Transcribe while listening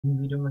In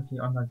diesem Video möchte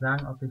ich auch mal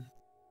sagen, ob ich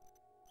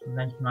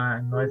vielleicht mal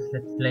ein neues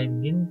Let's Play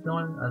beginnen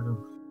soll, also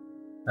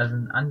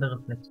ein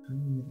anderes Let's Play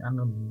mit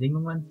anderen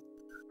Bedingungen,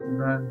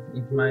 oder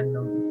ich mein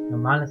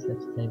normales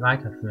Let's Play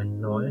weiterführen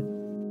soll.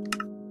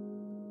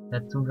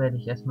 Dazu werde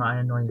ich erstmal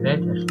eine neue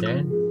Welt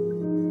erstellen,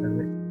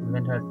 also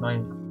eventuell als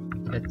neue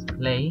Let's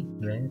Play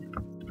Welt.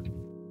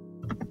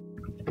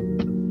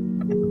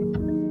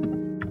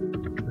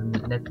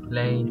 Also Let's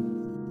Play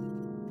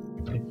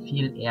mit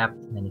viel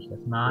Erz nenne ich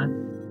das mal.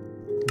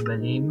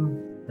 Überleben,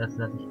 das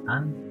lasse ich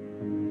an,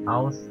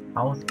 aus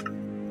und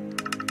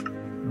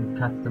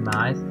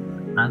Customize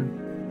an.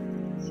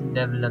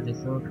 Ziellevel lasse ich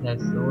so,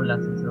 Class so,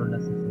 lasse ich so.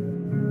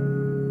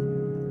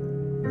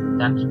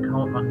 Dungeon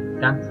Count mache ich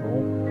ganz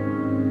hoch.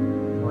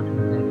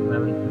 Multiple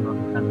mache ich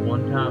dann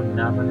runter und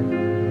Lava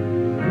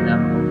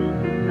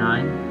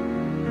nein.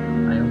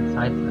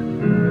 Zeit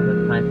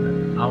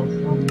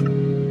Ausdruck.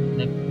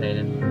 Next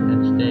Teilen.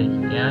 Dann stelle ich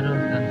Erde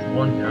und ganz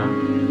runter.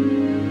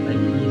 Dann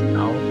fließt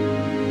auf.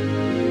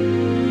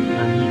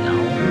 Granit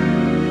auf.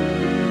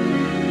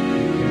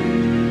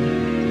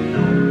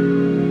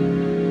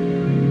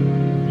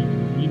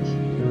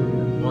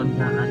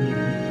 Runter,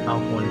 angeht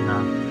auch runter.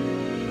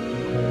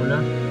 Kohle,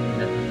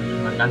 das ist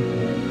schon mal ganz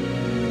hoch.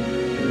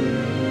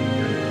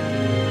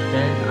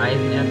 Stellen,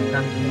 Eisenerz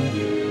ganz hoch.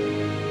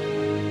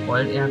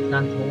 Golderz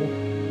ganz hoch.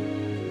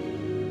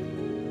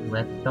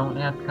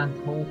 Redstone-Erz ganz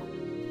hoch.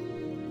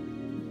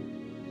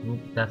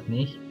 Gut, das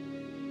nicht.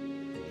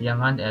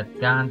 Diamanterz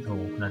ganz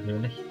hoch,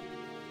 natürlich.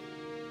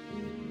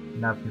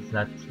 Lapis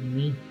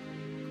Lazuli.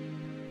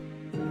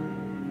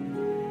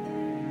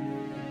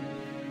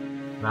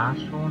 War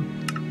schon.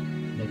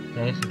 Das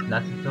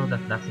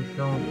lasse ich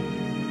so.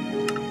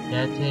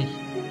 Fertig.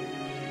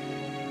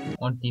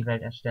 Und die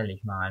Welt erstelle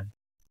ich mal.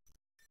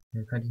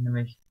 Hier könnte ich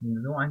nämlich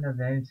in so einer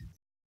Welt,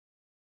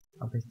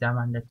 ob ich da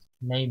mal ein Let's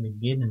Play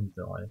beginnen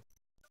soll.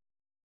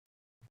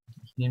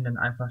 Ich nehme dann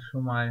einfach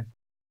schon mal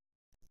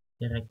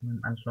direkt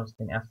im Anschluss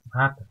den ersten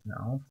Part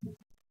dafür auf.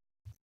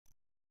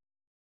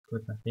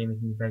 Kurz nachdem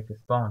ich in die Welt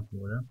gespawnt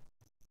wurde.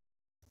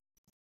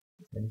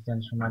 Werde ich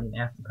dann schon mal den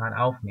ersten Part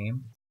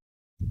aufnehmen.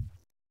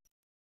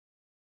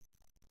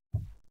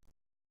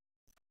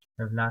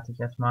 Dann lade ich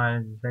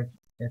erstmal die Welt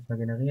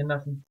generieren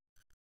lassen.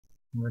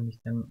 Und wenn ich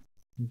dann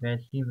die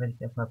Welt hier, werde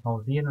ich erstmal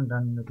pausieren und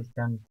dann würde ich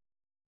dann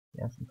den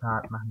ersten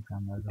Part machen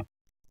kann. Also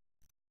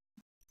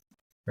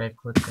Welt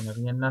kurz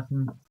generieren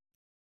lassen.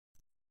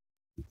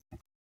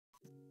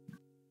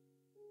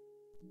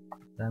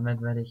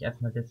 Damit werde ich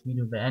erstmal das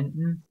Video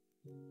beenden.